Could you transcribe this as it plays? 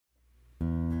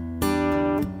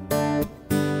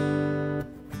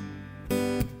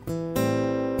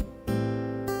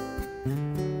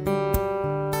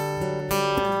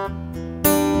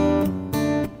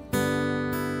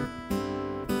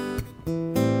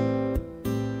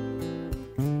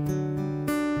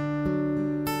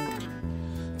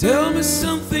Tell me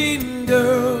something,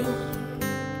 girl.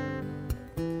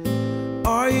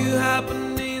 Are you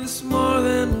happening this more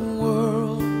than the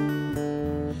world?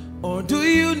 Or do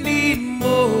you need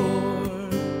more?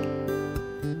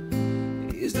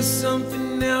 Is there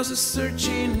something else you're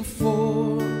searching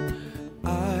for?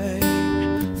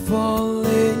 I'm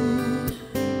falling.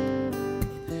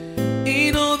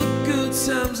 In all the good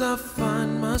times I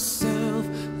find myself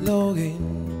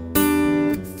longing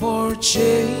for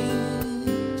change.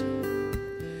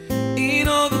 In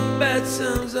all the bad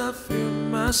times I fear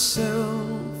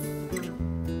myself.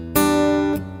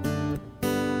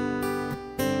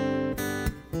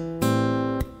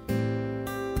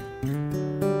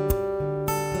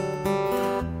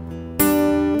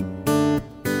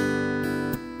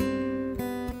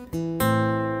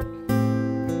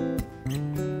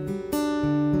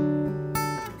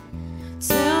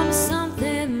 Tell me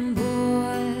something,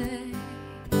 boy.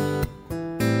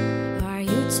 Are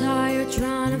you tired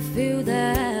trying to fill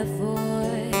that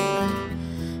void?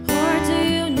 Or do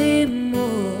you need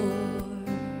more?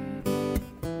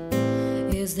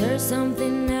 Is there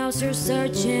something else you're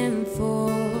searching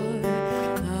for?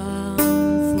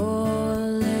 I'm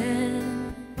falling.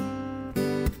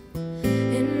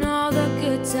 In all the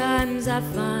good times I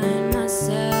find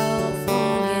myself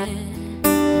longing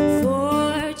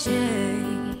for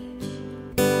change.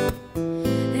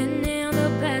 And in the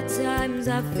bad times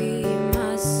I feel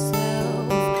myself.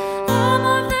 I'm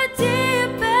on the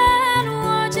deep end,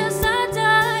 watch as I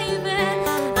dive in.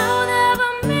 I'll never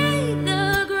meet the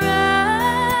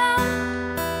ground.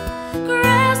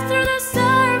 Crash through the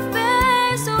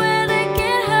surface where they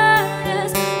can hurt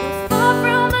us. We're far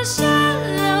from the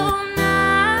shallow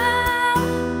now.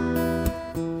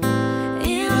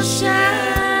 In the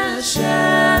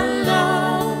shallow,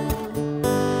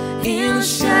 in the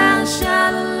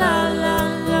shallow, la la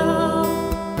low.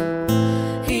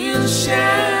 In the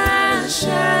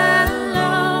shallow,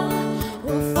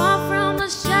 we're far from the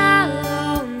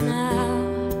shallow now.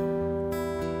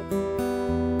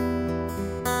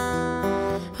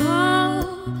 Oh,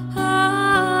 oh,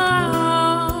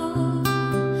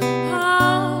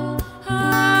 oh,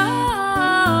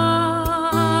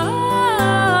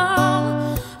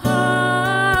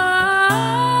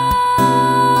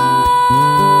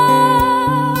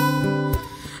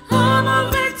 I'm on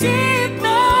the deep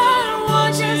end,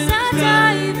 watch as I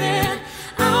dive in.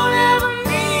 I'll never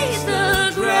meet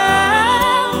the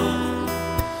ground.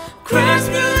 Crash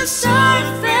through the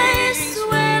surface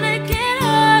when it can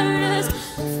hurt us.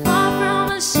 We're far from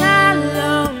the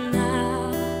shallow now.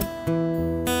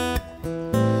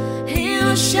 In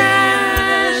the shallow,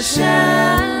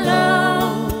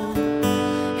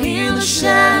 in the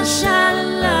shallow,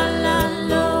 la la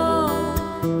low.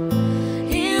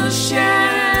 In the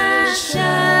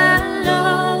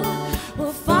shallow,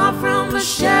 we're far from the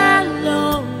shallow.